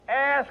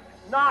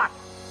not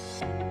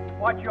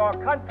what your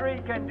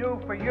country can do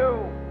for you.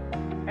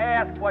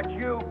 Ask what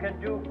you can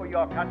do for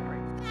your country.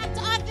 And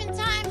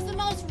oftentimes the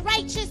most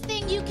righteous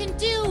thing you can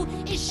do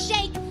is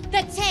shake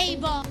the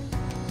table.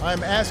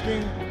 I'm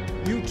asking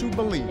you to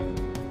believe,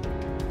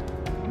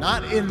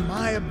 not in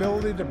my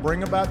ability to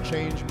bring about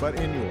change, but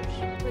in yours.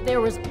 There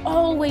was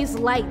always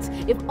light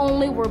if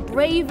only we're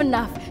brave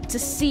enough to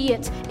see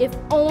it, if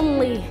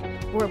only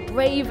we're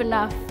brave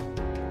enough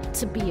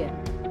to be it.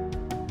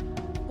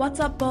 What's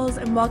up, Bulls,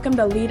 and welcome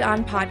to Lead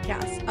On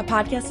Podcast, a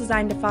podcast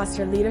designed to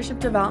foster leadership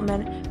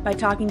development by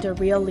talking to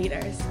real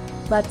leaders.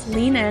 Let's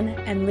lean in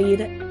and lead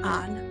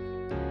on.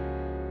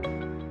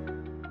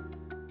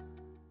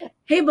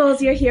 Hey,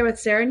 Bulls, you're here with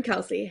Sarah and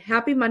Kelsey.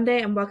 Happy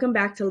Monday and welcome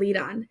back to Lead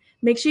On.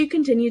 Make sure you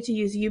continue to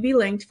use UB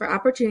Linked for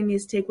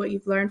opportunities to take what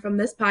you've learned from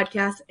this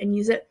podcast and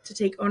use it to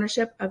take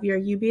ownership of your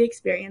UB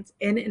experience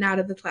in and out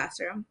of the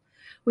classroom.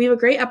 We have a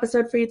great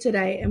episode for you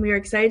today, and we are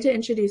excited to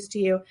introduce to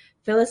you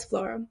Phyllis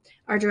Flora,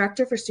 our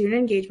Director for Student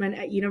Engagement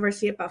at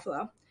University at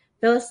Buffalo.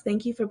 Phyllis,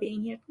 thank you for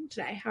being here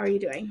today. How are you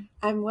doing?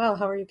 I'm well.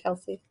 How are you,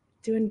 Kelsey?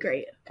 Doing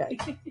great.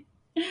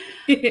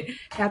 Good.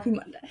 Happy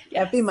Monday.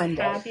 Yes, Happy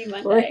Monday. Happy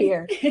Monday. We're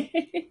here.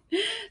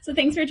 So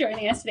thanks for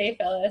joining us today,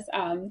 Phyllis.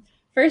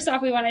 First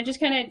off, we want to just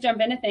kind of jump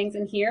into things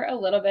and hear a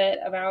little bit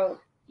about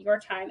your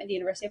time at the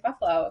University of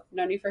Buffalo. I've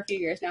known you for a few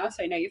years now,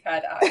 so I know you've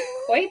had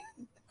quite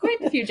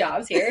a few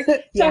jobs here.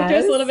 Talk to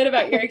us a little bit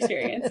about your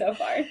experience so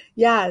far.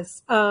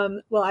 Yes.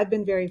 Well, I've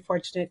been very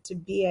fortunate to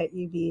be at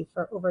UB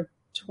for over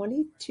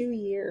 22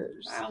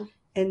 years. Wow.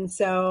 And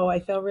so I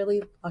feel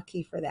really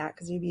lucky for that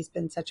because UB's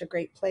been such a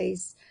great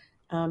place.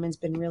 And it's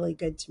been really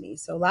good to me.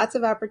 So lots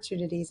of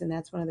opportunities. And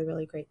that's one of the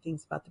really great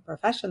things about the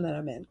profession that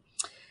I'm in.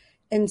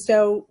 And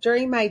so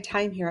during my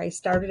time here, I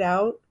started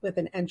out with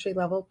an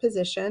entry-level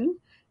position.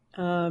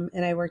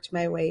 And I worked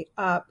my way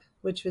up,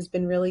 which has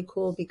been really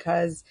cool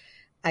because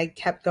I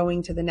kept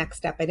going to the next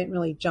step. I didn't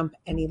really jump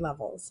any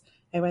levels.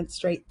 I went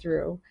straight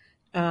through.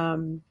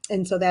 And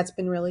so that's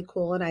been really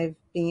cool. And I've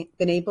been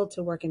able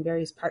to work in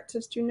various parts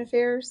of student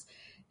affairs.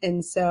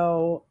 And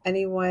so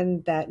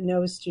anyone that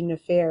knows student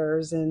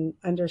affairs and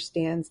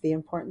understands the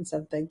importance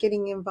of the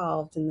getting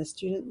involved in the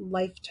student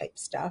life type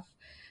stuff,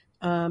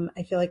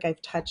 I feel like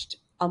I've touched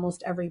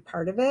almost every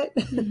part of it.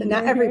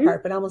 Not every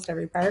part, but almost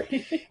every part.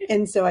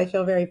 And so I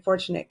feel very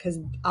fortunate because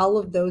all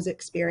of those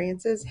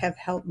experiences have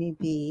helped me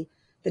be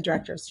the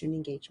Director of Student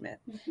Engagement.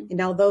 Mm-hmm.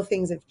 And although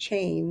things have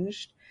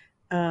changed,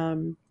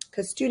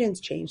 because students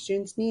change,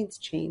 students' needs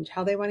change,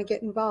 how they want to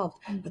get involved,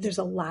 but there's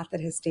a lot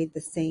that has stayed the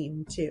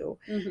same too.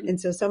 Mm-hmm.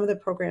 And so some of the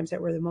programs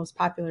that were the most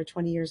popular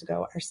 20 years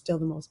ago are still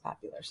the most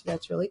popular. So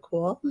that's really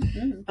cool.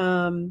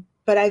 Mm-hmm.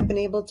 But I've been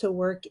able to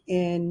work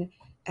in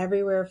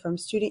everywhere from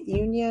student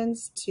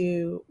unions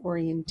to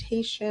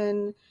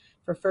orientation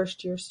for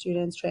first year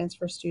students,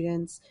 transfer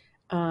students.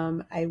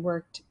 I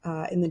worked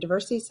in the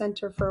Diversity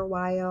Center for a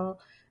while.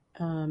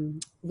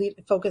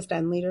 Focused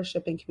on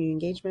leadership and community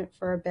engagement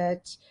for a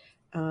bit,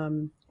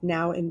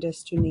 now into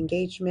student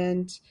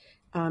engagement.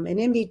 And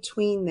in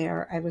between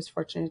there, I was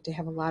fortunate to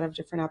have a lot of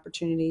different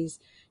opportunities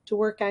to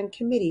work on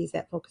committees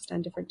that focused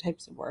on different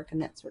types of work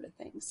and that sort of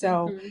thing.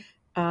 So,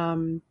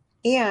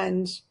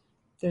 and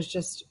there's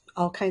just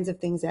all kinds of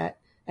things that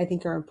I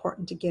think are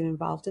important to get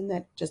involved in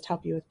that just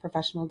help you with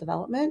professional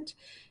development.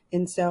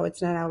 And so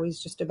it's not always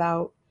just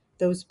about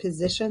those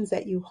positions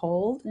that you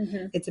hold.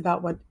 Mm-hmm. It's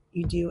about what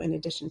you do in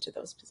addition to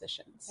those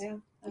positions. Yeah,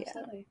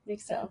 absolutely. Yeah.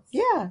 Makes sense.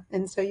 Yeah.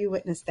 And so you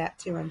witnessed that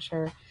too. I'm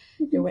sure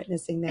you're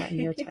witnessing that in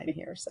your time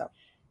here. So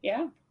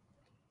yeah.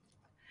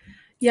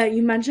 Yeah,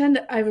 you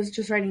mentioned, I was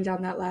just writing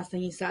down that last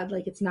thing you said,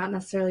 like it's not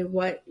necessarily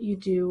what you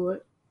do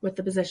with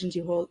the positions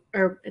you hold,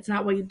 or it's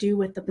not what you do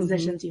with the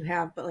positions you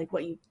have, but like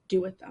what you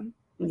do with them.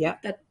 Yeah.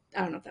 That,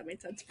 I don't know if that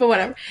made sense, but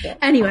whatever. Yeah.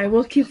 Anyway,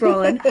 we'll keep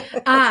rolling.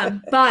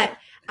 But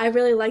I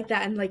really like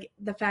that. And like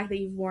the fact that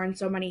you've worn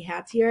so many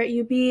hats here at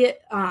UB,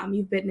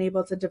 you've been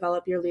able to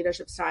develop your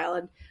leadership style.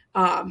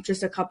 And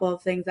just a couple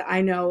of things that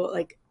I know,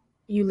 like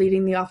you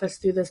leading the office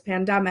through this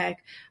pandemic,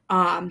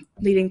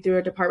 leading through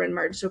a department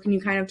merge. So can you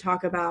kind of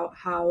talk about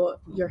how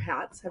your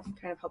hats have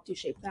kind of helped you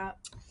shape that?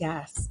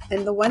 Yes.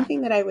 And the one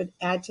thing that I would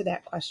add to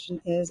that question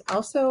is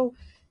also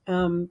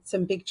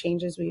some big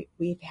changes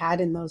we've had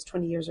in those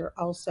 20 years are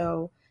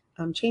also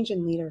change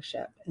in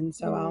leadership. And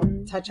so I'll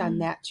touch on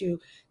that too,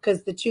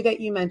 because the two that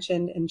you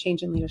mentioned and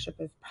change in leadership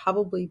have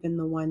probably been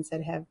the ones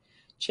that have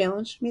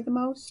challenged me the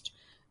most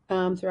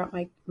throughout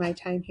my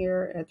time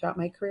here, throughout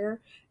my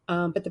career.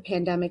 But the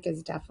pandemic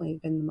has definitely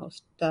been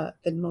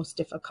the most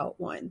difficult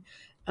one.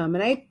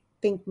 And I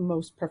think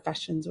most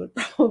professions would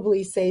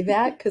probably say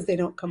that because they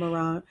don't come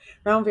around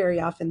very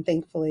often,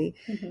 thankfully.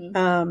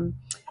 Mm-hmm.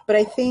 But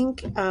I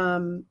think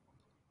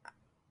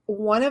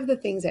one of the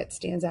things that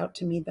stands out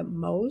to me the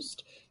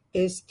most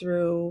is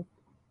through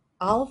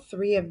all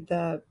three of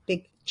the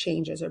big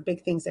changes or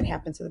big things that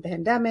happened. So the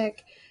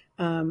pandemic,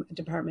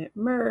 department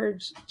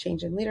merge,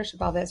 change in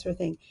leadership, all that sort of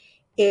thing,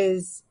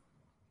 is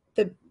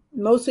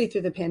mostly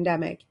through the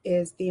pandemic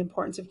is the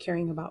importance of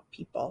caring about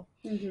people.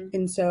 Mm-hmm.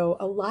 And so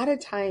a lot of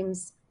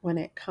times when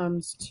it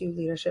comes to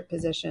leadership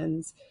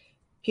positions,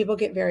 people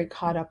get very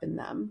caught up in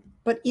them,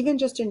 but even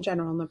just in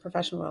general in the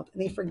professional world,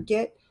 and they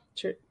forget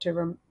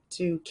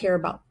to care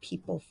about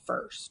people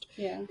first.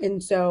 Yeah.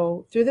 And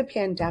so through the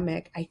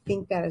pandemic, I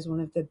think that is one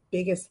of the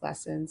biggest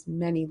lessons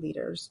many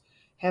leaders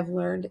have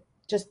learned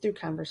just through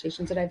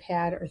conversations that I've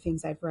had or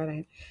things I've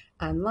read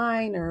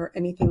online or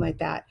anything like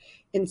that.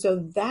 And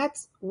so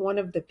that's one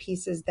of the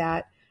pieces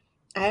that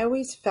I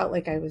always felt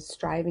like I was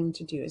striving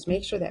to do, is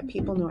make sure that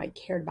people knew I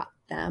cared about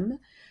them.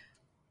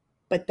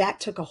 But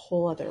that took a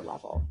whole other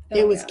level.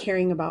 It was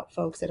caring about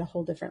folks at a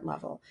whole different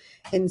level.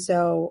 And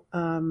so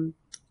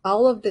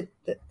all of the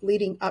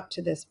leading up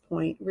to this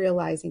point,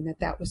 realizing that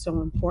that was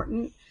so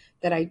important,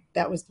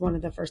 that was one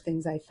of the first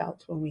things I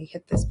felt when we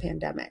hit this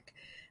pandemic.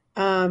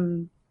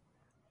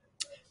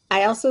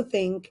 I also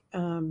think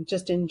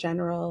just in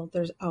general,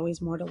 there's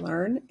always more to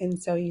learn.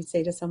 And so you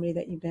say to somebody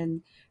that you've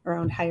been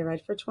around higher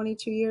ed for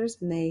 22 years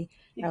and they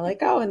are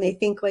like, oh, and they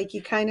think like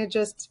you kind of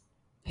just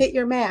hit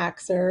your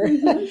max or,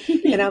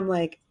 and I'm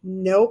like,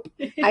 nope,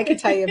 I could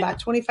tell you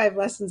about 25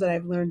 lessons that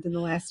I've learned in the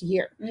last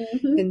year.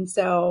 And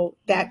so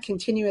that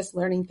continuous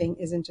learning thing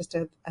isn't just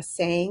a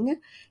saying,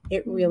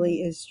 it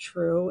really is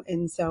true.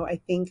 And so I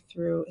think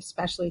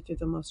especially through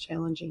the most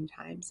challenging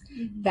times,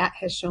 that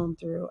has shown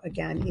through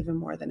again, even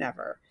more than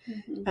ever.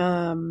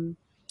 The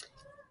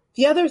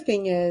other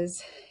thing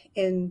is,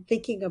 in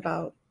thinking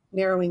about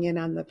narrowing in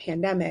on the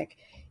pandemic,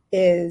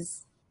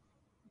 is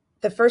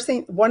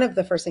one of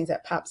the first things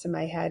that pops in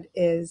my head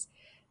is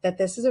that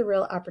this is a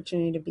real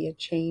opportunity to be a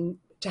change,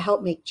 to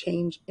help make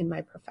change in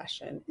my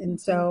profession.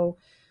 And so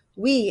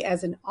we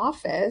as an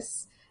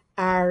office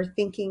are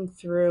thinking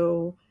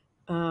through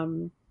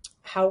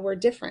how we're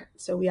different.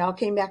 So we all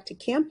came back to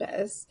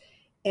campus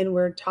and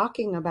we're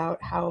talking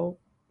about how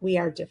we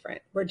are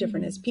different. We're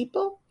different as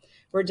people.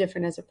 We're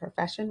different as a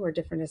profession. We're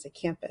different as a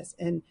campus.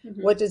 And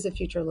what does the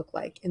future look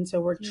like? And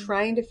so we're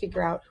trying to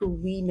figure out who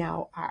we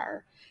now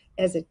are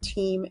as a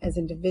team, as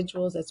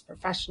individuals, as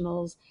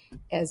professionals,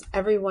 as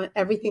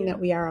everything that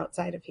we are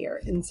outside of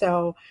here. And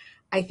so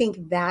I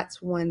think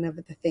that's one of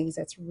the things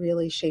that's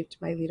really shaped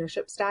my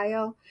leadership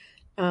style.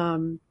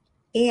 And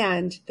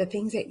the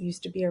things that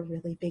used to be a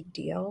really big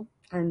deal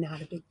are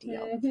not a big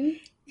deal.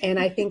 And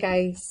I think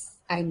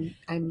I'm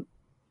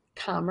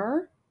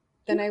calmer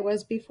than I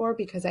was before,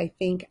 because I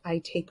think I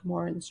take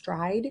more in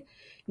stride.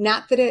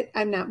 Not that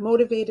I'm not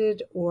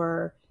motivated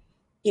or,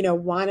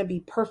 want to be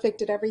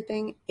perfect at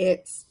everything.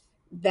 It's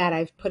that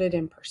I've put it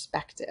in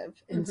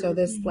perspective. And so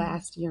this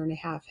last year and a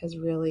half has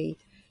really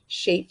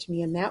shaped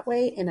me in that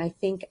way. And I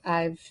think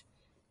I've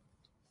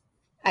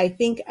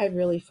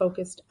really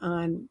focused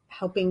on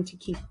helping to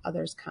keep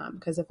others calm,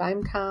 because if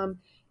I'm calm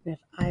and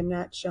if I'm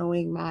not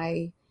showing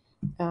my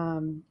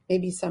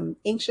maybe some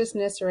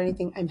anxiousness or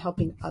anything, I'm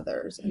helping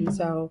others. And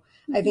so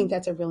I think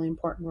that's a really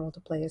important role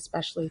to play,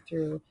 especially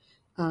through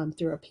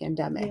a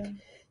pandemic.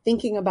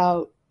 Thinking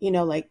about,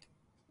 like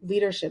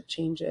leadership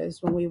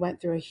changes, when we went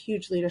through a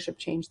huge leadership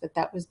change,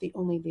 that was the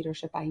only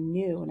leadership I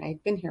knew, and I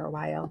had been here a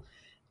while.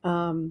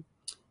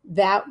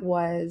 That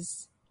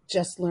was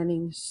just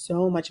learning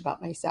so much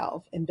about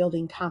myself and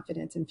building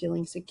confidence and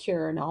feeling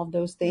secure and all of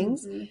those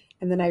things.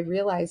 And then I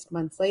realized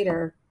months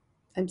later,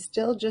 I'm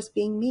still just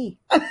being me.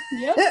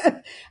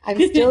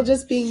 I'm still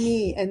just being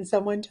me. And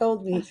someone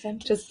told me,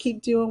 just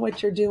keep doing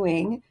what you're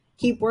doing,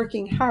 keep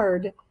working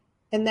hard,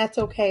 and that's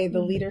okay. The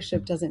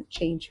leadership doesn't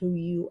change who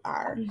you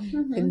are.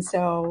 And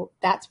so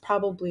that's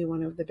probably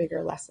one of the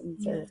bigger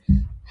lessons of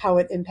how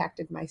it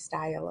impacted my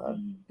style of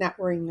not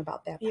worrying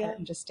about that part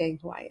and just staying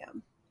who I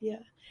am.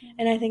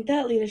 And I think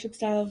that leadership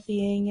style of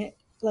being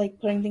like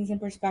putting things in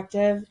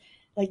perspective,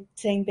 like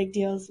saying big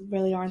deals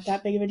really aren't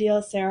that big of a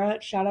deal.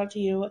 Sarah, shout out to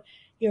you.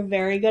 You're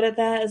very good at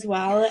that as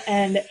well.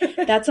 And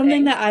that's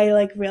something that I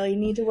like really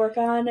need to work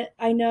on.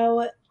 I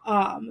know,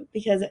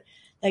 because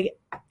like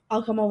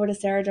I'll come over to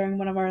Sarah during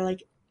one of our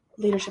like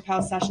leadership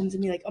house sessions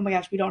and be like, oh my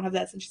gosh, we don't have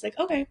this. And she's like,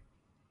 okay,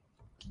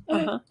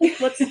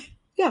 let's,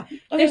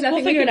 there's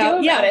nothing we can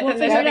do about it. Then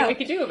there's nothing we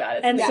can do about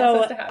it. And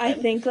so I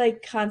think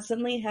like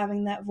constantly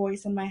having that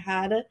voice in my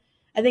head,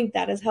 I think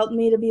that has helped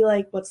me to be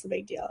like, what's the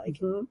big deal? Like,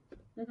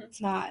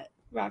 it's not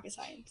rocket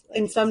science. Like,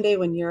 and someday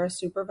when you're a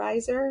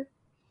supervisor,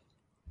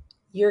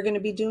 you're going to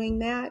be doing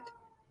that.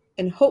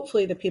 And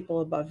hopefully the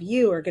people above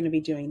you are going to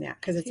be doing that,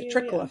 because it's a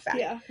trickle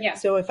effect.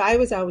 So if I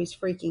was always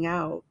freaking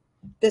out,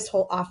 this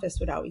whole office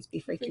would always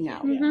be freaking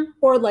out,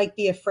 or like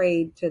be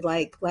afraid to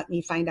like, let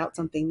me find out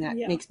something that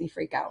makes me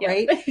freak out.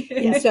 Right.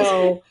 And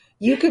so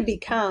you could be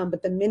calm,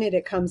 but the minute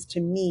it comes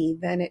to me,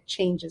 then it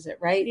changes it.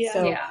 Right.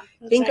 So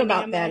think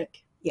about that.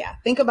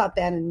 Think about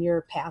that in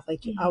your path.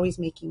 Like you're always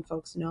making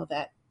folks know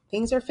that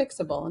things are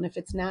fixable. And if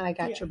it's not, I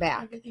got your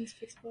back. Everything's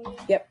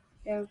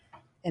fixable.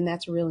 And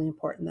that's really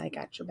important. That I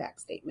got your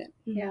back statement.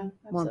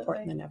 More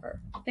important than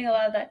ever. I think a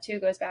lot of that too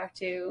goes back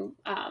to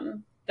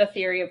the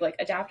theory of like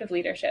adaptive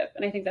leadership.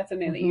 And I think that's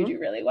something that you do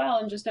really well.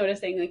 And just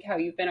noticing like how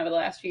you've been over the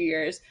last few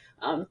years,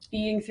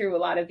 being through a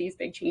lot of these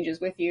big changes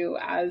with you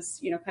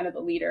as, kind of the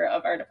leader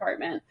of our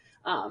department.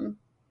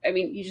 I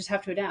mean, you just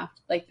have to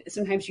adapt. Like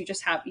sometimes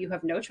you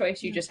have no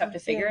choice. You just have to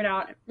figure it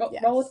out and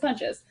roll with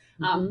punches.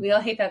 We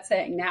all hate that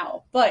saying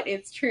now, but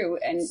it's true.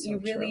 And you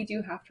really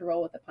do have to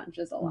roll with the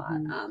punches a lot,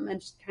 and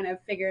just kind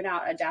of figure it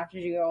out, adapt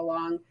as you go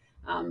along.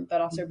 But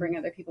also bring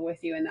other people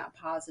with you in that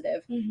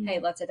positive, hey,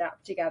 let's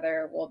adapt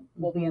together.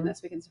 We'll be in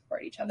this. We can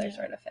support each other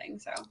sort of thing.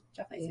 So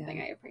definitely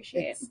something I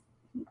appreciate.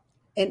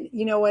 And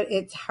you know what?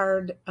 It's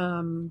hard.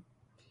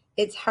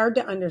 It's hard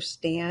to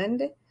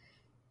understand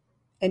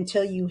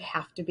until you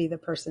have to be the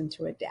person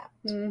to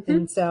adapt.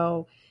 And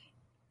so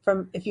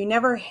if you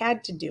never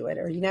had to do it,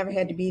 or you never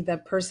had to be the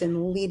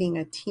person leading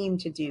a team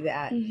to do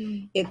that,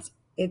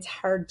 it's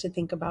hard to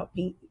think about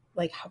being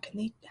like, how can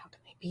they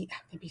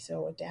be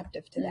so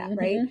adaptive to that,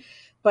 right?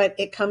 But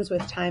it comes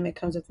with time, it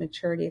comes with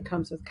maturity, it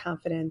comes with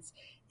confidence.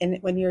 And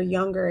when you're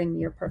younger in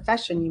your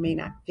profession, you may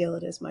not feel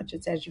it as much.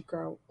 It's as you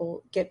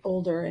get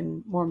older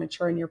and more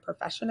mature in your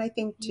profession, I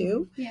think,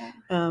 too.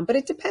 But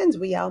it depends.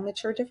 We all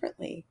mature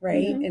differently,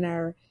 right? In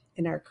our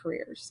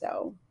careers.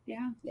 So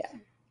yeah.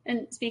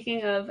 And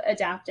speaking of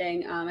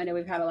adapting, I know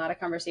we've had a lot of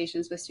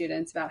conversations with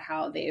students about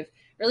how they've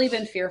really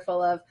been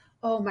fearful of,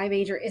 oh, my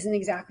major isn't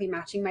exactly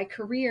matching my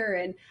career.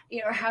 And,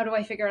 how do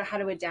I figure out how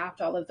to adapt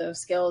all of those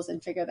skills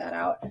and figure that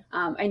out?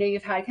 I know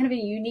you've had kind of a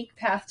unique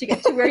path to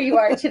get to where you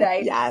are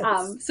today.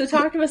 So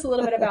talk to us a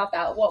little bit about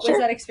that. What was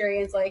that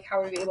experience like? How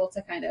were you able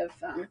to kind of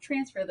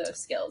transfer those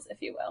skills,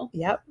 if you will?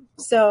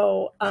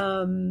 So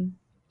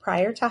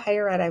prior to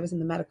higher ed, I was in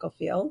the medical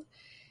field.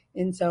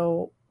 And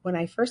so when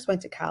I first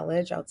went to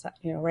college outside,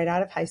 right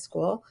out of high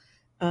school,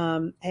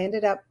 I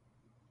ended up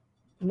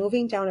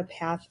moving down a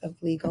path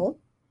of legal,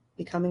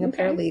 becoming a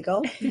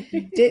paralegal.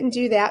 Didn't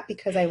do that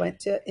because I went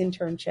to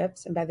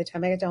internships. And by the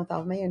time I got done with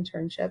all of my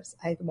internships,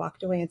 I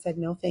walked away and said,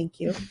 no, thank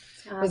you.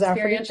 Was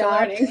offered a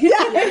job. At its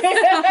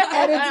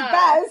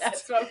best.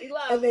 That's what we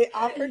love. And they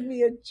offered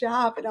me a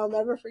job, and I'll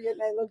never forget.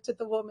 And I looked at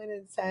the woman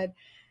and said,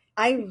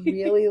 I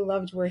really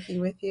loved working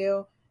with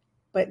you,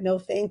 but no,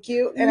 thank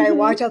you. And I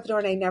walked out the door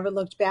and I never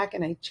looked back,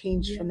 and I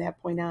changed from that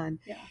point on.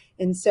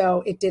 And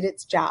so it did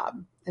its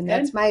job. And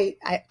that's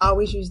I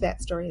always use that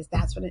story as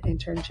that's what an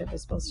internship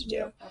is supposed to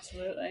do.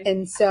 Absolutely.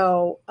 And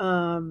so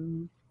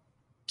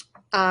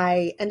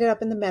I ended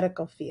up in the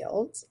medical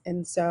field.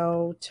 And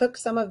so took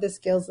some of the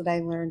skills that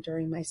I learned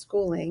during my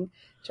schooling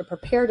to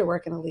prepare to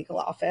work in a legal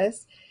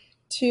office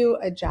to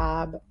a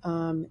job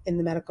in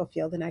the medical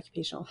field in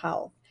occupational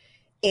health.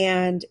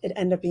 And it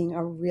ended up being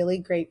a really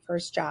great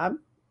first job.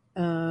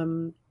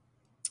 And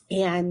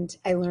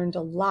I learned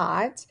a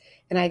lot,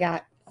 and I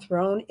got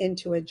thrown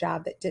into a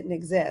job that didn't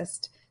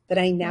exist, that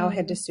I now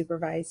had to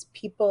supervise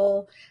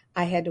people.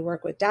 I had to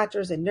work with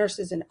doctors and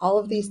nurses and all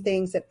of these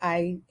things that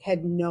I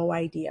had no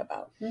idea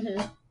about.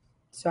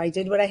 So I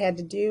did what I had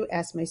to do,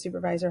 asked my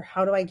supervisor,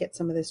 how do I get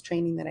some of this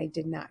training that I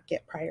did not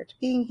get prior to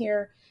being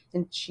here?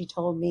 And she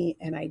told me,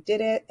 and I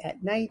did it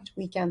at night,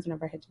 weekends,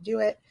 whenever I had to do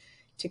it,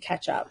 to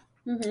catch up.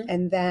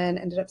 And then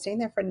ended up staying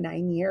there for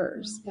 9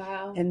 years.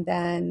 Wow. And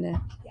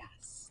then,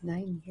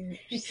 9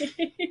 years.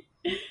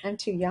 I'm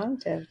too young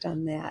to have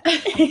done that.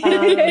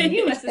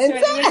 You must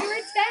have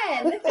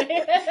started when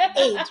you were 10.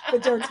 8,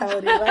 but don't tell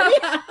anybody.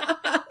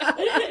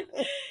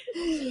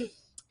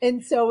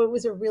 And so it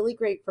was a really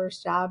great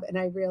first job. And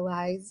I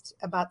realized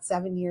about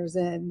 7 years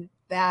in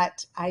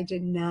that I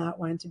did not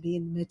want to be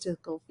in the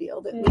medical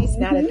field, at least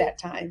not at that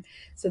time.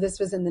 So this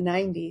was in the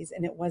 90s,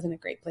 and it wasn't a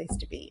great place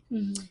to be.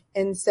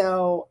 And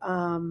so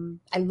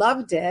I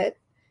loved it,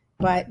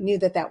 but knew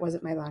that that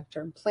wasn't my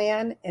long-term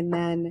plan. And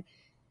then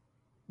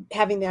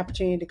having the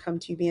opportunity to come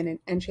to be in an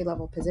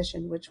entry-level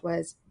position, which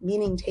was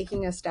meaning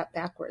taking a step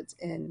backwards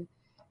in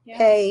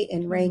pay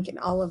and rank and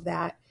all of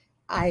that,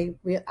 I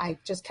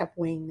just kept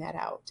weighing that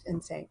out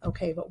and saying,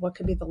 okay, but what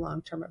could be the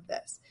long term of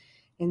this?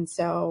 And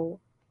so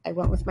I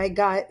went with my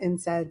gut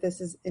and said,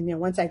 this is, and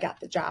once I got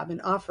the job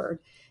and offered,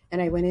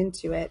 and I went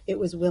into it, it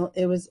was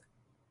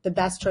the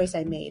best choice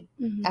I made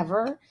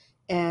ever.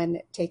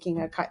 And taking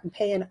a cut in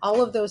pay and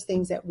all of those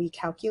things that we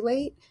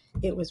calculate,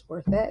 it was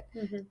worth it.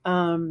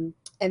 And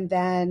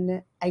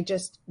then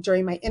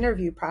during my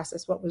interview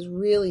process, what was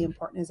really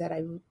important is that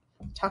I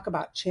talk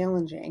about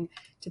challenging,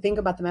 to think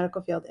about the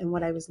medical field and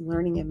what I was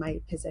learning in my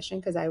position,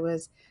 because I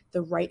was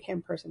the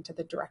right-hand person to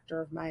the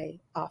director of my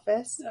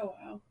office. Oh,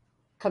 wow.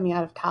 Coming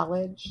out of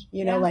college,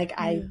 she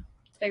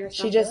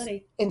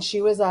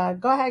was a,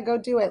 go ahead, go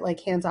do it, like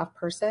hands-off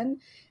person.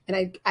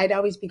 And I'd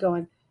always be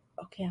going,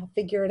 okay, I'll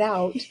figure it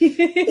out.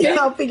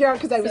 I'll figure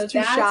out, because I was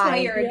too shy. That's why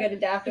you're a good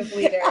adaptive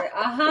leader.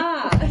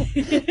 Aha.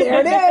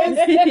 There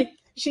it is.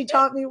 She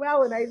taught me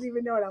well, and I didn't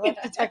even know it. I'll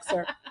have to text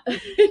her.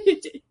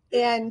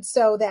 And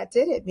so that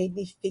did it. Made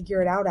me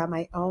figure it out on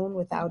my own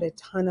without a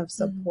ton of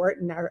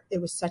support. And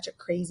it was such a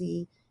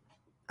crazy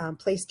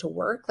place to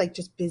work, like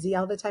just busy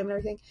all the time and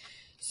everything.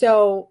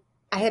 So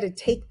I had to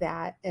take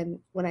that. And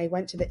when I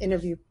went to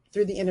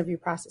through the interview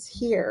process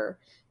here,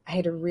 I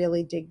had to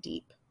really dig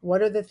deep.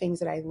 What are the things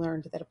that I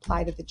learned that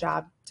apply to the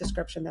job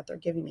description that they're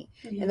giving me?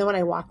 And then when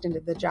I walked into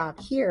the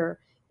job here,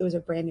 it was a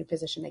brand new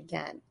position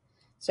again.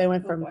 So I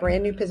went from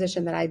brand new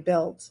position that I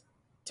built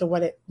to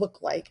what it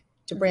looked like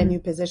to brand new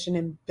position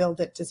and build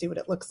it to see what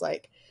it looks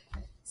like.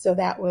 So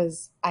that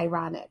was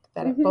ironic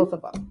that both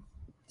of them.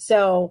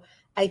 So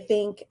I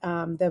think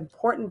the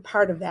important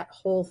part of that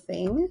whole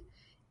thing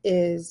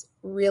is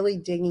really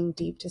digging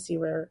deep to see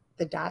where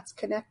the dots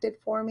connected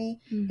for me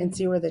and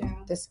see where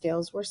the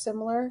skills were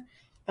similar.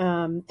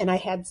 And I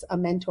had a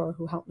mentor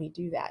who helped me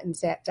do that and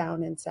sat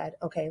down and said,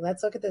 okay,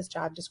 let's look at this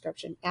job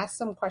description, ask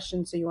some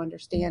questions so you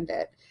understand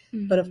it.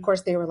 But of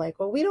course they were like,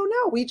 well, we don't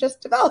know. We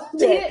just developed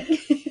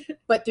it.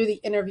 But through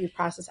the interview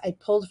process, I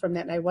pulled from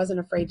that and I wasn't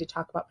afraid to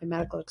talk about my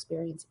medical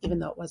experience, even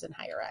though it wasn't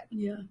higher ed.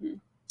 Yeah.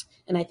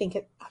 And I think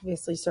it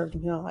obviously served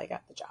me well. I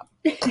got the job.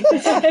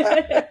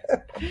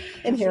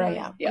 And here I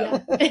am. Yeah.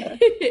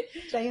 Did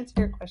I answer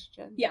your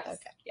question? Yes.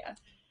 Okay. Yeah.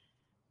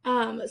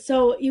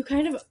 So you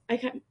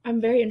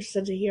I'm very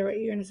interested to hear what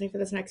you're going to say for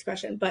this next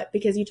question, but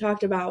because you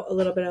talked about a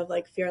little bit of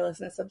like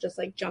fearlessness of just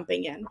like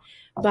jumping in,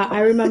 but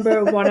I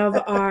remember one of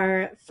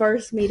our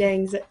first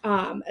meetings,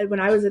 when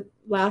I was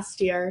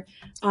last year,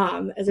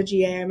 as a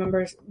GA, I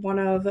remember one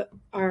of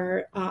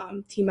our,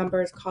 team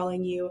members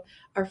calling you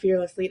our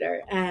fearless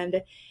leader.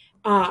 And,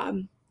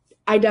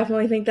 I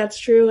definitely think that's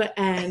true.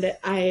 And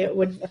I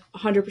would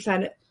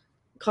 100%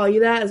 call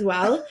you that as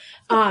well.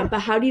 But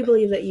how do you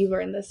believe that you've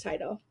earned this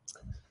title?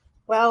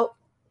 Well,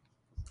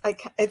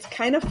 it's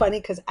kind of funny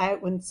because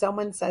when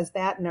someone says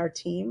that in our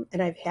team,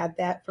 and I've had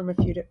that from a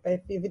few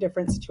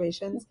different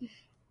situations,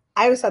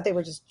 I always thought they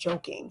were just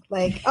joking.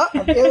 Like, oh,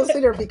 I'm fearless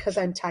leader because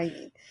I'm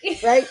tiny,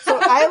 right? So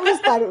I always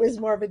thought it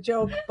was more of a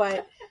joke,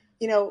 but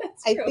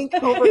I think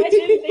over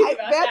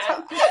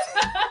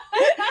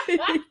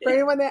for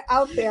anyone that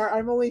out there,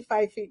 I'm only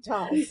 5 feet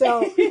tall.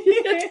 So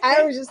I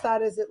always just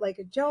thought, is it like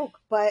a joke?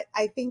 But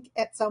I think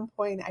at some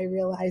point I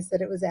realized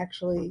that it was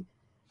actually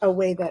a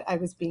way that I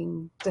was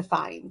being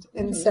defined.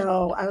 And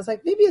so I was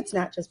like, maybe it's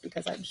not just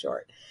because I'm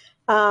short.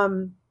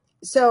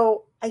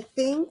 So I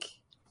think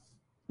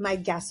my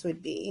guess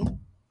would be,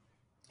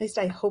 at least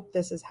I hope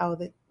this is how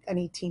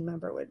any team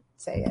member would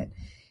say it,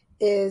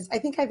 is I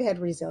think I've had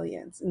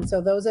resilience. And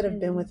so those that have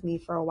been with me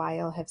for a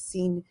while have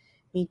seen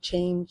me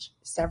change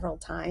several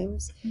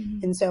times.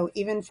 And so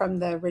even from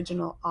the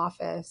original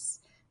office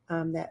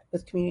that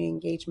with community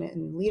engagement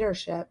and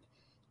leadership,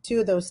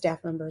 2 of those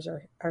staff members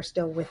are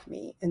still with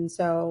me. And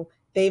so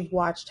they've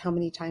watched how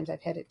many times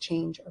I've had to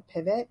change or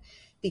pivot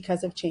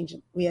because of change.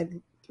 We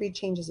had 3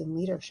 changes in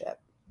leadership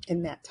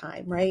in that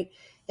time, right?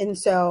 And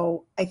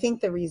so I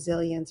think the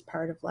resilience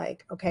part of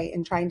like, okay,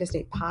 and trying to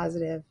stay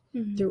positive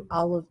through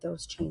all of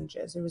those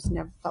changes. It was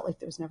never felt like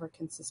there was never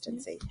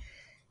consistency.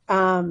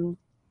 I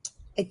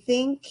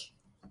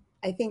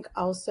think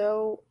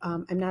also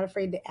I'm not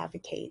afraid to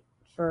advocate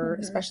for,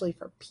 especially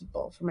for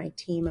people, for my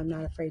team. I'm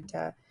not afraid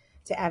to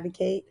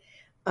advocate.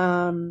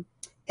 And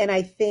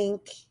I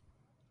think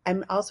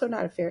I'm also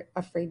not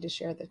afraid to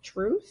share the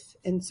truth.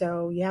 And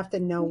so you have to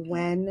know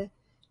when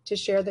to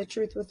share the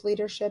truth with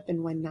leadership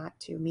and when not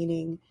to,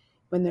 meaning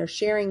when they're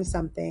sharing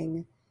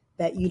something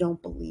that you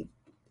don't believe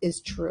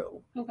is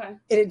true. Okay. And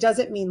it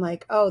doesn't mean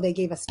like, oh, they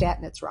gave a stat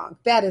and it's wrong.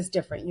 That is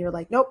different. You're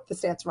like, nope, the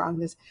stat's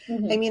wrong.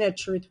 I mean a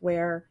truth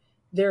where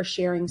they're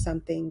sharing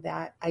something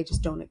that I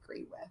just don't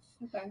agree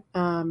with. Okay.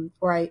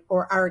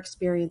 Or our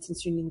experience in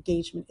student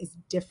engagement is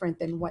different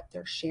than what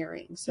they're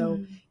sharing.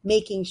 So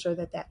making sure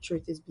that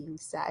truth is being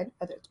said,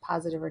 whether it's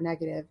positive or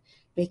negative,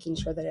 making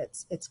sure that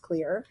it's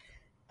clear.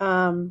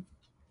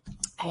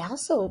 I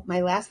also,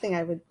 my last thing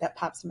that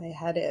pops in my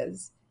head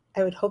is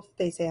I would hope that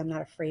they say I'm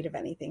not afraid of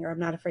anything or I'm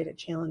not afraid of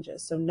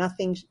challenges. So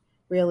nothing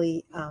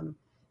really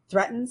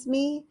threatens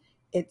me.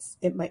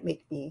 It might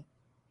make me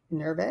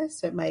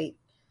nervous. It might,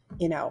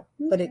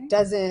 but it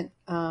doesn't,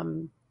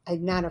 I'm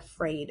not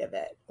afraid of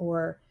it.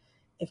 Or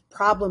if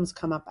problems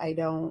come up, I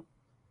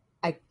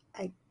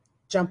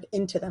jump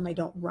into them. I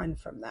don't run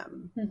from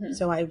them.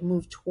 So I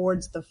move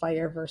towards the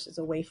fire versus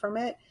away from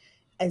it,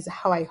 as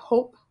how I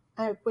hope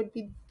I would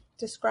be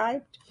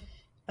described.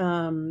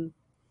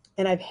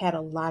 And I've had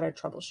a lot of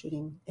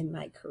troubleshooting in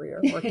my career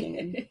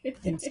working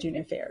in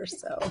student affairs.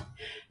 So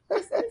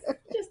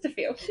just a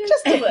few,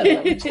 just a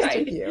little, just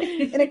a few.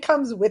 And it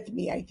comes with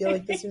me. I feel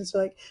like the students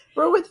are like,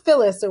 we're with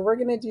Phyllis, so we're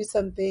going to do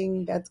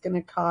something that's going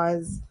to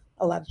cause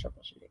a lot of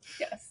troubleshooting.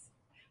 Yes.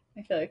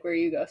 I feel like where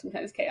you go,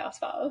 sometimes chaos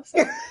follows.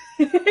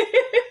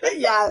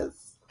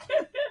 Yes.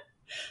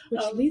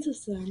 Which leads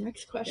us to our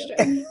next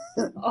question.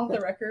 Off the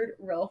record,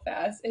 real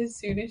fast, as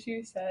soon as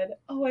you said,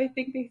 oh, I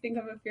think they think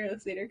I'm a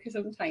fearless leader because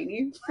I'm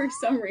tiny, for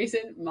some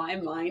reason, my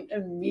mind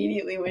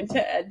immediately went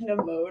to Edna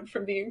Mode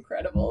from The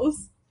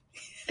Incredibles.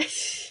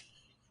 Because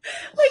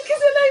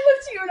then I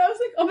looked at you and I was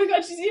like, oh my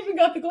god, she's even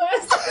got the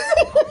glasses.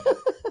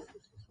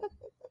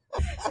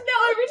 So now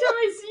every time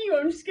I see you,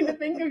 I'm just going to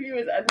think of you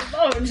as Edna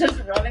Mode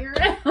just running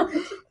around.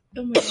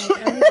 Oh my god,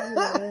 I know who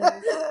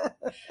that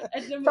is.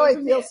 Edna Mode How I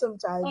from feel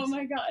sometimes. Oh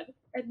my god.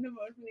 Edna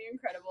Mode from The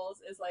Incredibles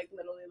is like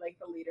literally like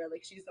the leader.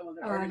 Like she's the one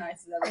that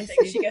organizes I everything.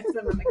 see. She gets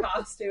them in the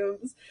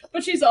costumes.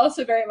 But she's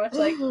also very much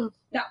like, no,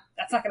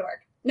 that's not gonna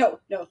work. No,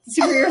 the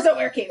superheroes don't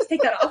wear capes.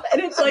 Take that off.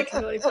 And it's like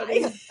That's really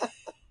funny.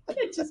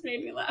 It just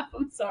made me laugh.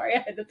 I'm sorry.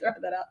 I had to throw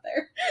that out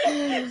there.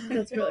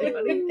 That's really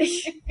funny.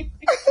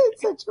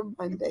 It's such a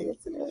Monday,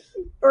 isn't it?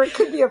 Or it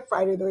could be a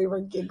Friday the way we're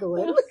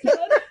giggling.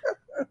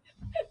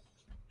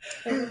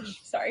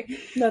 Sorry.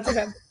 That's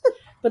okay.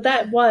 But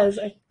that was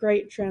a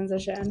great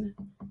transition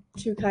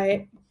to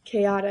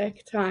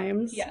chaotic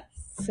times. Yes.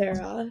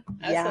 Sarah.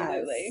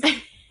 Absolutely.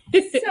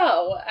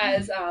 So,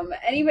 as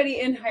anybody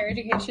in higher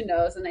education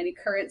knows, and any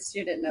current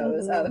student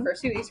knows, the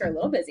first few weeks are a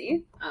little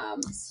busy.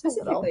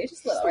 Specifically,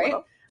 just a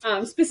little,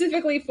 right?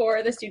 Specifically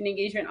for the Student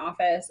Engagement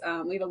Office,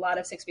 we have a lot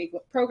of 6-week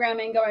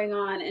programming going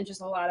on, and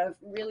just a lot of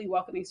really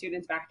welcoming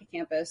students back to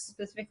campus,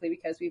 specifically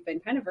because we've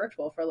been kind of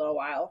virtual for a little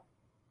while.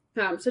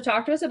 So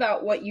talk to us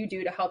about what you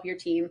do to help your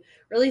team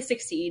really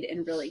succeed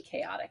in really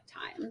chaotic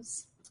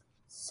times.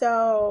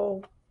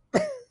 So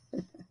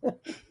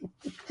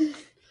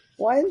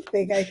one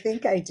thing I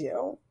think I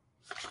do,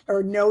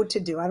 or know to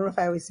do, I don't know if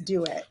I always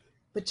do it,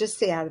 but just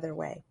stay out of their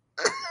way.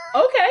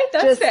 Okay,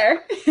 that's Just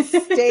fair.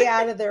 Stay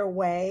out of their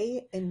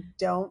way and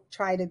don't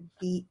try to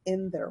be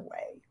in their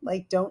way.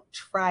 Like, don't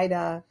try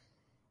to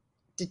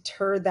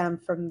deter them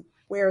from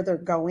where they're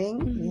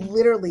going,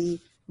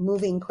 literally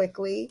moving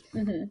quickly.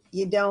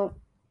 You don't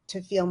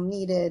to feel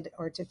needed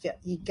or to feel,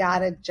 you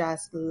gotta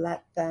just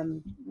let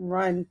them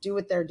run, do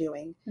what they're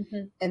doing.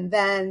 And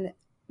then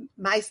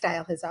my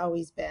style has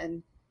always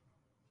been,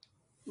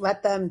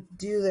 let them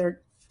do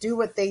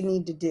what they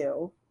need to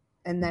do.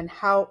 And then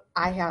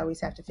I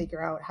always have to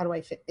figure out, how do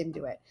I fit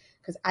into it?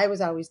 Because I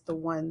was always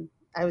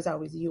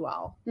you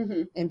all.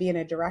 And being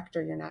a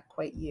director, you're not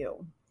quite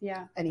you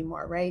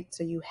anymore, right?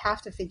 So you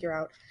have to figure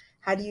out,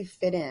 how do you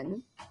fit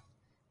in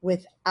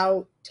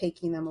without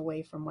taking them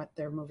away from what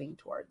they're moving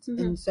towards?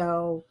 And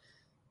so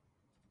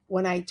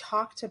when I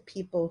talk to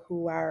people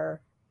who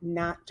are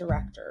not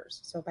directors,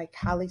 so my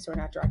colleagues who are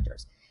not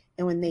directors,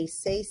 and when they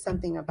say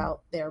something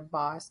about their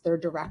boss, their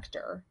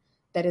director,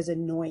 that is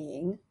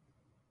annoying,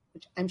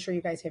 which I'm sure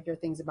you guys have your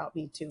things about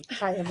me too.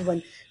 Hi,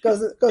 everyone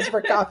goes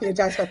for coffee and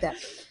talks about that.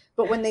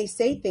 But when they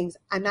say things,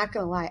 I'm not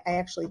going to lie, I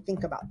actually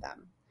think about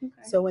them.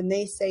 So when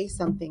they say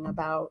something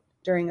about,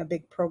 during a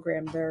big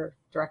program, their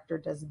director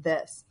does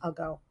this, I'll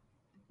go,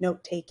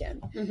 note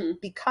taken,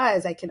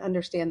 because I can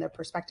understand their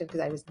perspective,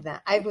 because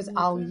I was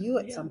all you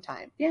at some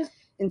time.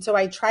 And so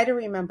I try to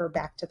remember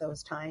back to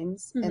those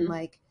times and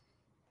like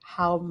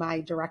how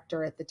my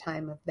director at the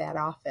time of that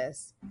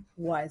office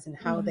was and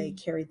how they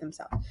carried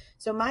themselves.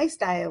 So my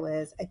style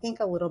is, I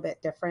think, a little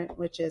bit different,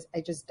 which is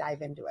I just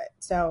dive into it.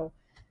 So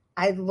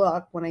I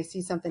look, when I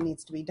see something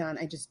needs to be done,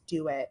 I just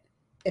do it.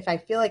 If I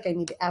feel like I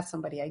need to ask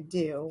somebody, I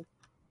do,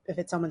 if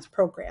it's someone's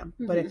program.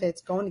 But if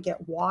it's going to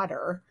get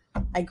water,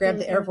 I grab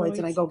the air voids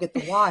and I go get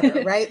the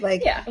water, right?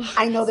 Like,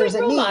 I know there's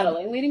like a need.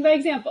 modeling, leading by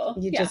example.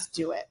 You just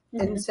do it.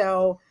 And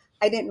so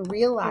I didn't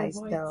realize,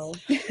 though.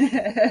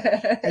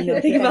 I know,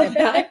 Think about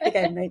that. I think I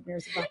have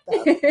nightmares about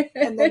that.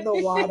 And then the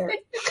water.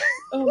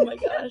 Oh my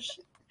gosh.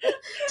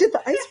 Did the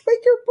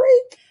icebreaker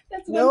break?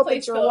 That's one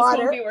place Phyllis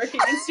water. won't be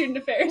working in student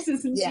affairs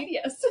is in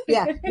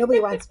GDS. Nobody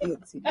wants to be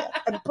in CDS.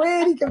 I'm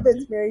pretty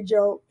convinced Mary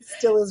Jo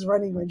still is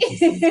running when she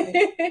sees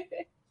me.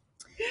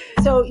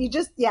 So you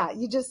just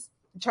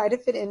try to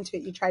fit into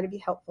it. You try to be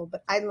helpful,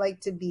 but I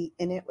like to be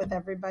in it with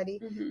everybody.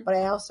 But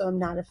I also am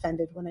not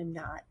offended when I'm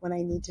not, when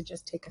I need to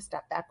just take a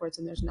step backwards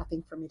and there's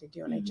nothing for me to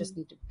do and I just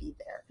need to be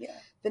there.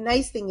 The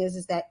nice thing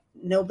is that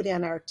nobody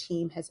on our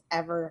team has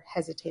ever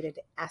hesitated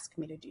to ask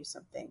me to do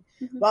something.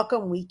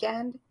 Welcome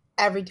weekend.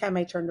 Every time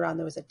I turned around,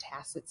 there was a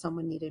task that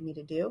someone needed me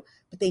to do,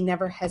 but they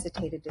never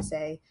hesitated to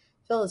say,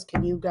 Phyllis,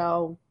 can you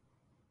go,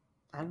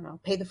 I don't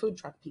know, pay the food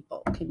truck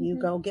people? Can you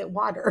go get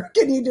water?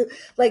 Can you do,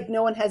 like,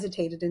 no one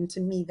hesitated. And to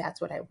me, that's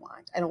what I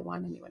want. I don't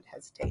want anyone to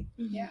hesitate.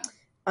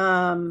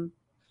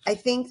 I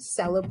think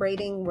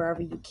celebrating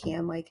wherever you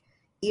can, like,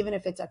 even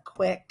if it's a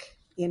quick,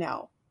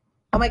 oh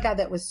my God,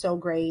 that was so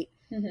great.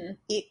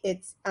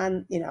 It's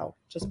on,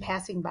 just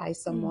passing by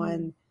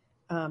someone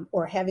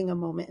or having a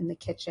moment in the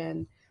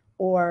kitchen,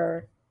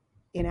 or,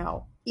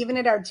 even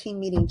at our team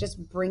meeting,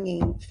 just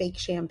bringing fake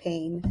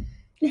champagne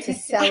to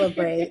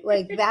celebrate.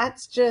 Like,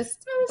 that's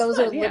just, those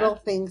fun, are little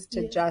things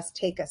to just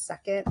take a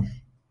second,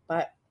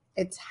 but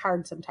it's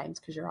hard sometimes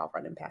because you're all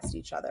running past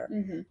each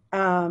other.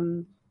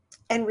 And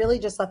really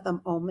just let them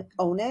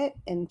own it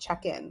and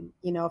check in.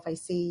 If I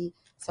see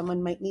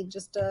someone might need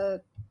just a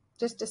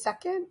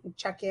second,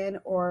 check in.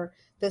 Or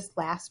this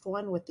last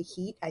one with the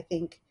heat, I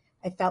think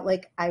I felt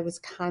like I was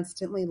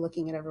constantly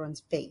looking at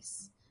everyone's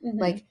face,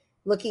 like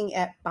looking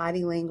at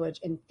body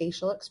language and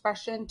facial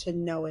expression to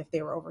know if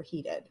they were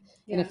overheated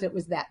and if it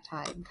was that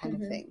time kind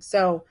of thing.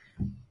 So,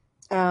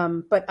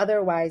 but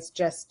otherwise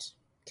just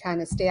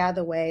kind of stay out of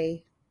the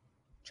way,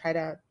 try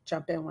to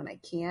jump in when I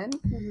can.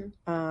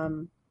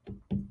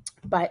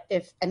 But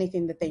if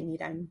anything that they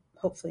need,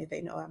 hopefully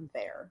they know I'm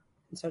there.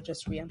 And so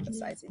just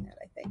reemphasizing that,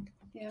 I think.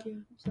 Yeah,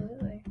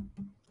 absolutely.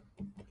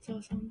 That's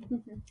awesome.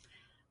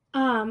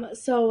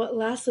 So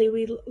lastly,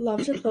 we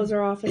love to close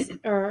our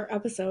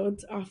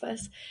episodes.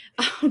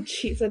 Oh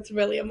geez, it's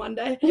really a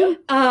Monday.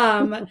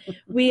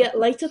 We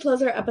like to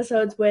close our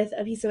episodes with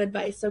a piece of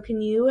advice. So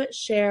can you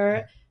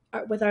share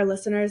with our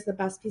listeners the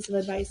best piece of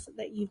advice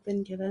that you've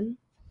been given?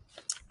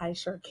 I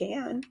sure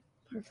can.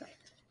 Perfect.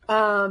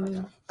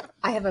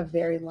 I have a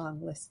very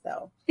long list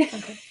though.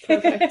 Okay,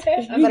 perfect.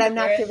 But I'm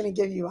not going to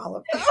give you all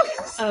of them.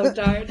 Oh,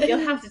 darn. You'll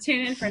have to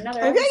tune in for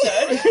another Okay.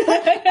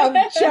 episode.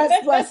 Of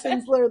just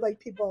lessons learned, like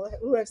people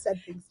who have said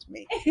things to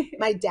me.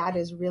 My dad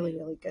is really,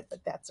 really good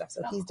with that stuff.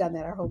 So he's done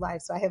that our whole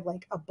life. So I have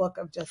like a book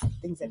of just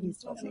things that he's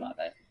told I me. love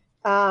it.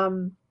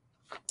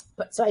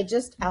 But so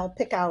I'll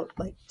pick out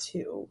like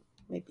 2,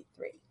 maybe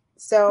 3.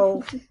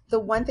 So the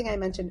one thing I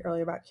mentioned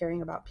earlier about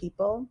caring about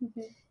people,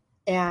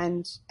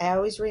 and I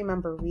always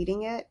remember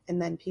reading it,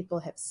 and then people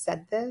have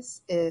said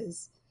this,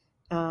 is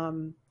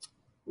the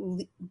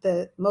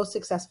most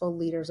successful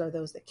leaders are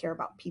those that care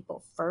about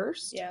people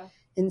first. Yeah.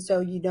 And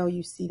so,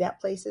 you see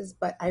that places,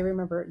 but I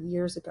remember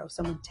years ago,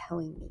 someone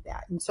telling me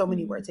that in so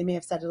many words. They may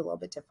have said it a little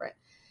bit different,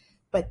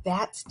 but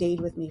that stayed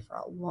with me for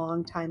a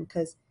long time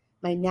because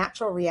my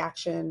natural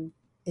reaction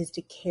is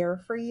to care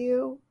for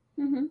you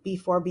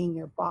before being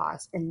your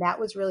boss. And that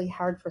was really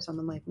hard for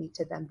someone like me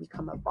to then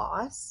become a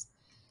boss.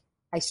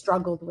 I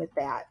struggled with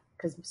that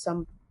because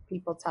some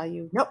people tell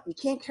you, nope, you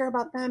can't care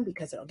about them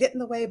because it'll get in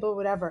the way, but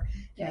whatever.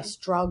 And I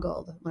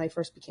struggled when I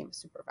first became a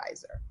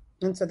supervisor.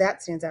 And so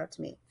that stands out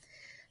to me.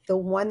 The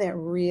one that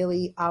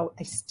really I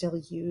still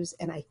use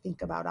and I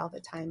think about all the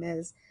time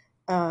is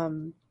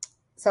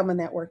someone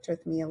that worked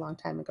with me a long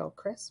time ago.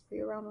 Chris, were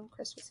you around when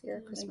Chris was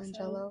here? Chris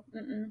Mangello?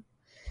 So.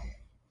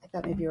 I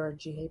thought maybe you were a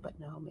GA, but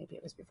no, maybe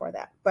it was before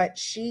that. But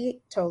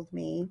she told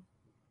me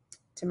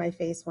to my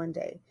face one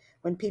day,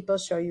 when people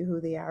show you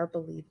who they are,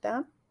 believe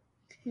them.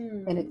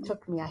 And it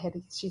took me,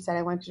 she said,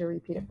 I want you to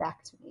repeat it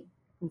back to me.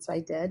 And so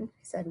I did. I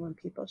said, when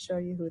people show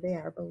you who they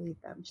are, believe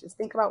them. Just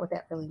think about what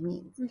that really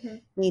means.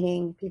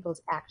 Meaning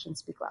people's actions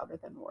speak louder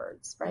than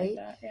words, right?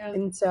 Like that, yeah.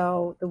 And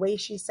so the way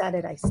she said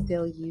it, I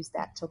still use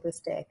that till this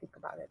day. I think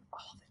about it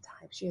all the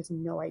time. She has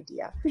no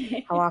idea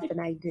how often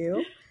I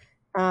do.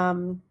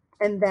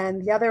 And then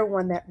the other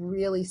one that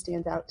really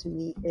stands out to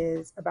me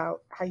is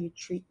about how you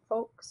treat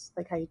folks,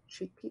 like how you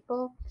treat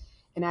people.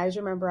 And I always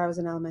remember I was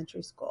in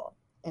elementary school.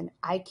 And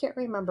I can't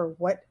remember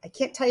I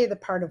can't tell you the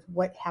part of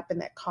what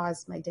happened that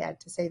caused my dad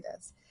to say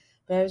this.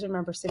 But I always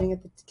remember sitting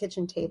at the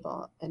kitchen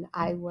table and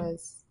I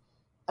was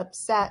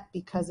upset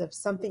because of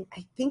something.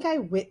 I think I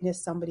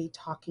witnessed somebody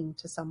talking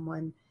to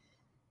someone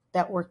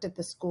that worked at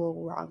the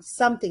school wrong.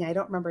 Something, I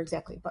don't remember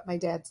exactly. But my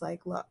dad's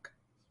like, look,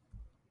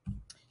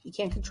 you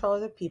can't control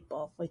other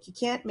people. Like, you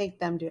can't make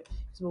them do it.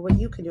 So, well, what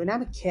you can do, and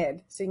I'm a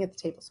kid sitting at the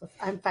table. So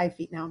I'm 5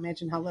 feet now.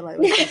 Imagine how little I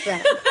was back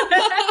then.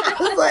 I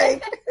was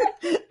like...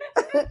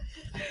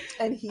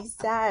 And he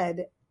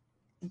said,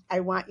 I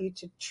want you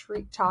to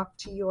talk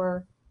to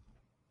your,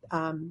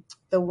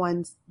 the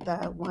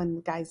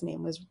one guy's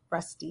name was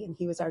Rusty, and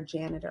he was our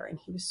janitor, and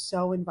he was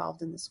so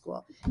involved in the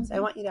school. So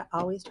I want you to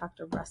always talk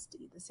to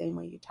Rusty the same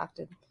way you talk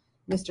to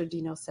Mr.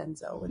 Dino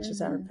Senzo, which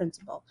is our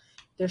principal.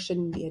 There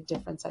shouldn't be a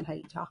difference on how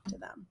you talk to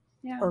them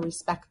or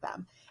respect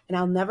them. And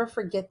I'll never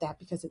forget that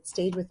because it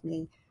stayed with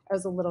me. I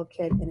was a little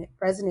kid and it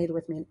resonated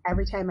with me. And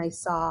every time I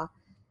saw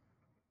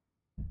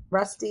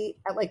Rusty,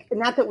 like,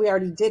 not that we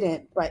already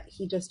didn't, but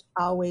he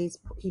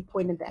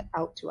pointed that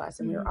out to us,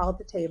 and we were all at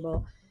the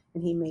table,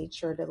 and he made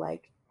sure to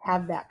like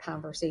have that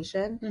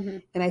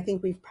conversation. And I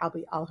think we've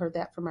probably all heard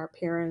that from our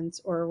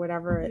parents or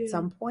whatever at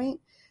some point.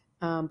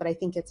 But I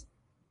think it's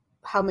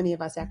how many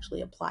of us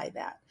actually apply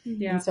that.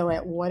 And so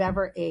at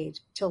whatever age,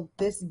 till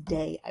this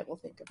day, I will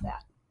think of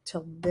that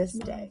till this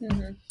day.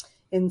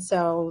 And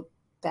so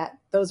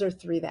those are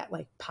 3 that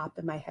like pop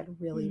in my head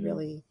really,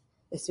 really,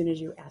 as soon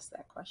as you ask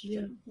that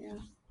question. Yeah.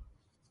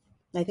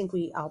 I think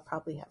we all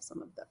probably have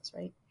some of those,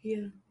 right?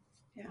 Yeah.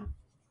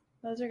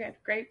 Those are good.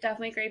 Great.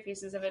 Definitely great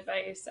pieces of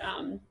advice.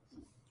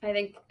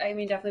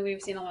 Definitely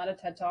we've seen a lot of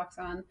TED Talks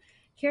on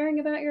caring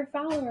about your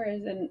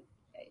followers, and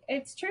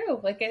it's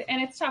true.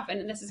 And it's tough.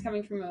 And this is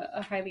coming from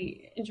a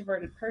highly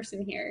introverted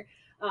person here.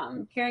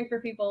 Caring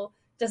for people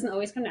doesn't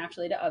always come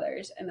naturally to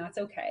others, and that's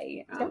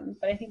okay.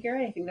 But I think you're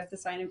right. I think that's a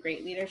sign of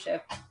great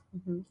leadership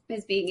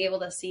is being able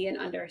to see and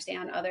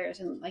understand others.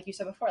 And like you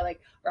said before,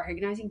 like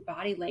recognizing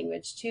body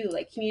language too,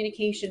 like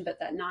communication, but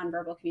that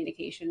nonverbal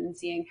communication, and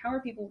seeing how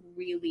are people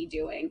really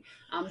doing.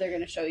 They're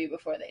going to show you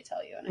before they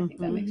tell you. And I think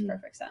that makes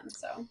perfect sense.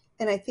 So,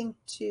 and I think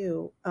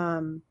too,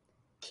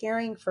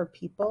 caring for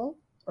people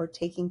or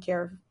taking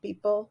care of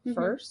people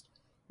first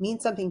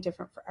means something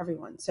different for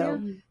everyone.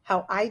 So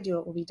how I do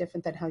it will be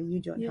different than how you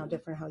do it,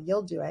 and how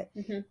you'll do it.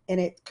 And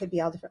it could be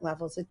all different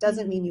levels. It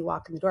doesn't mean you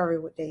walk in the door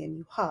every day and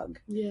you hug.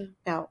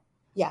 Now,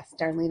 yes,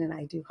 Darlene and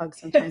I do hug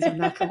sometimes. I'm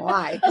not going to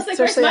lie. I was like,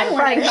 where's my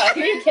morning hug?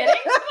 Are you kidding?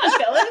 Come on,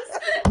 Phyllis.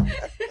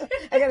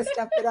 I got to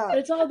step it up. But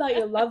it's all about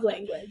your love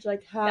language.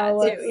 Like how,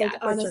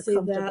 honestly,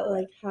 that,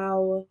 like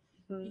how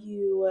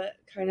you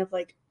kind of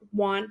like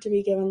want to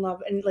be given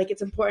love. And like,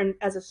 it's important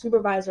as a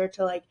supervisor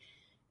to like,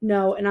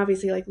 know, and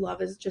obviously like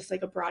love is just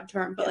like a broad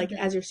term, but like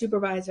as a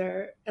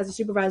supervisor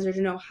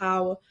to know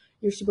how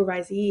your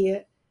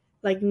supervisee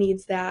like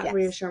needs that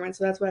reassurance.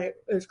 So that's why it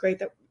was great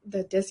that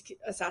the DISC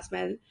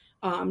assessment,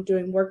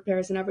 doing work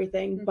pairs and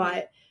everything,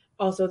 but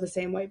also the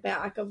same way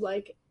back of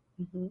like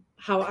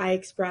how I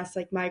express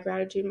like my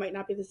gratitude might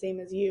not be the same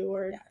as you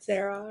or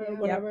Sarah or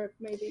whatever it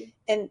may be.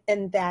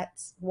 And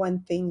that's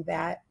one thing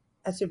that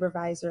a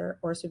supervisor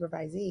or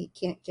supervisee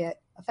can't get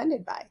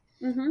offended by,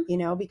 you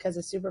know, because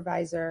a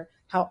supervisor,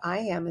 how I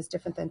am is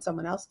different than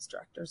someone else's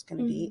director is going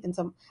to be. And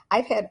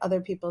I've had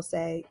other people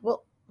say,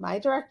 well, my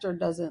director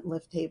doesn't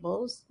lift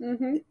tables.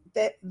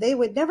 That they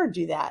would never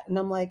do that. And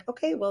I'm like,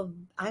 okay, well,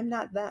 I'm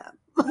not them.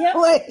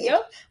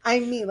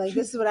 I'm me. Like,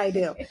 this is what I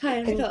do. Hi,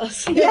 I'm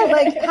Phyllis. Yeah,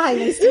 like, hi,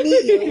 nice to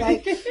meet you.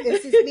 Like,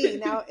 this is me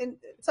now. And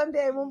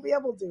someday I won't be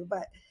able to,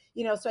 but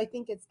you know, so I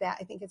think it's that.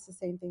 I think it's the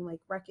same thing, like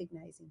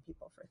recognizing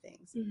people for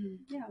things.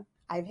 Yeah.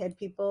 I've had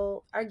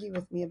people argue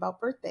with me about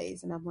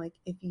birthdays, and I'm like,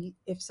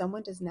 if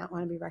someone does not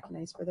want to be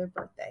recognized for their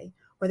birthday,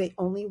 or they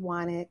only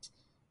want it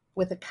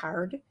with a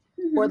card,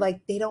 or like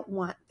they don't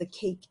want the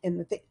cake and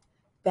the thing,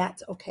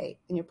 that's okay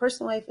in your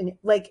personal life. And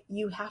like,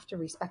 you have to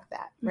respect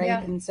that. Right.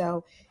 Yeah. And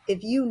so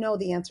if you know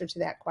the answer to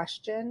that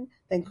question,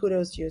 then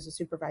kudos to you as a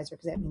supervisor,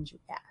 because that means you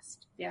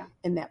asked. Yeah.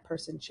 And that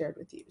person shared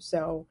with you.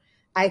 So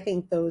I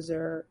think those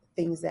are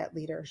things that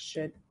leaders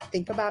should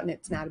think about, and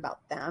it's not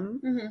about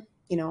them,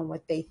 you know, and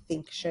what they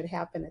think should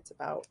happen. It's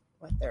about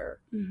what their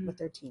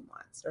team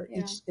wants, or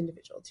each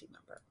individual team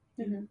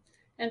member.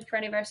 And for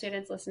any of our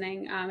students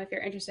listening, if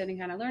you're interested in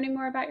kind of learning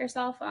more about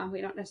yourself,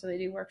 we don't necessarily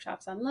do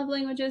workshops on love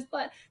languages,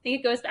 but I think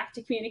it goes back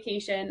to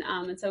communication.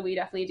 And so we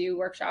definitely do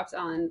workshops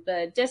on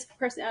the DISC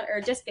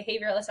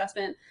behavioral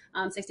assessment,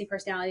 60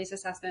 personalities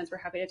assessments. We're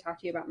happy to talk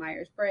to you about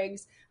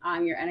Myers-Briggs,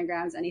 your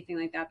Enneagrams, anything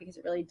like that, because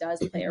it really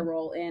does play a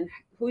role in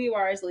who you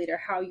are as a leader,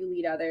 how you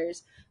lead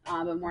others,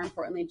 but more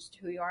importantly, just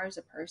who you are as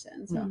a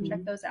person. So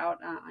check those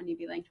out on UB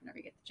Linked whenever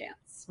you get the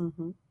chance.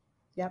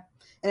 Yep.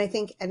 And I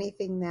think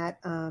anything that,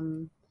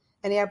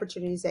 any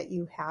opportunities that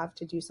you have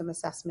to do some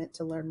assessment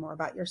to learn more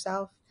about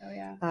yourself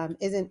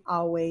isn't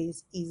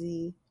always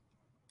easy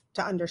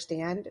to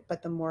understand,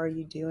 but the more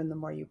you do and the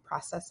more you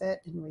process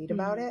it and read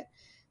about it,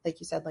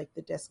 like you said, like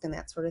the DISC and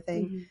that sort of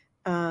thing.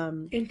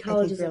 And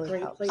college is really a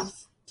great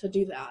place to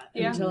do that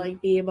and to like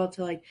be able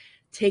to like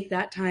take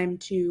that time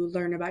to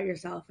learn about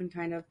yourself and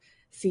kind of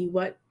see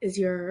what is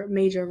your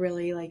major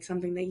really like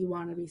something that you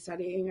want to be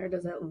studying, or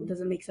does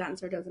it make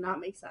sense or does it not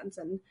make sense,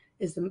 and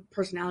is the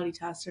personality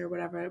test or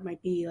whatever it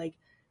might be like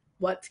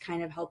what's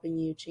kind of helping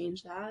you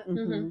change that.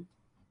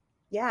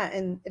 Yeah,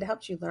 and it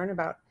helps you learn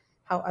about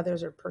how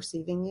others are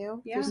perceiving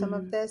you through some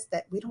of this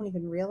that we don't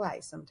even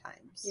realize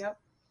sometimes.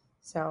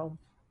 So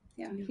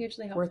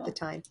hugely helpful. Worth the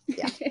time.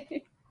 Yeah.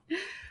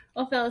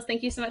 Well, Phyllis,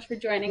 thank you so much for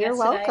joining You're us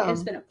welcome. today.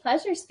 It's been a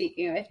pleasure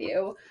speaking with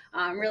you.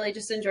 Really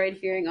just enjoyed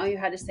hearing all you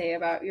had to say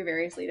about your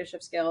various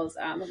leadership skills,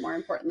 but more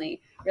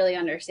importantly, really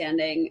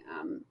understanding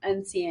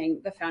and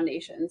seeing the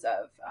foundations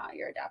of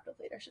your adaptive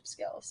leadership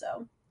skills.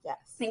 So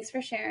thanks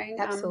for sharing.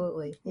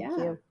 Absolutely. Thank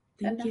you.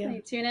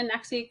 Definitely. Tune in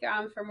next week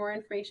for more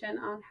information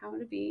on how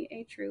to be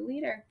a true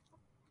leader.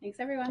 Thanks,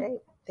 everyone.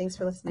 Great. Thanks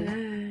for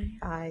listening.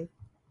 Bye.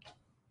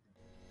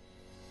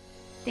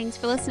 Thanks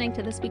for listening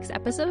to this week's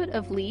episode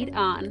of Lead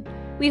On.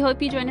 We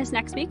hope you join us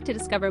next week to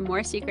discover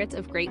more secrets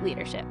of great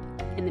leadership.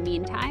 In the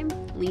meantime,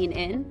 lean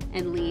in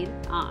and lead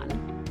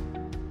on.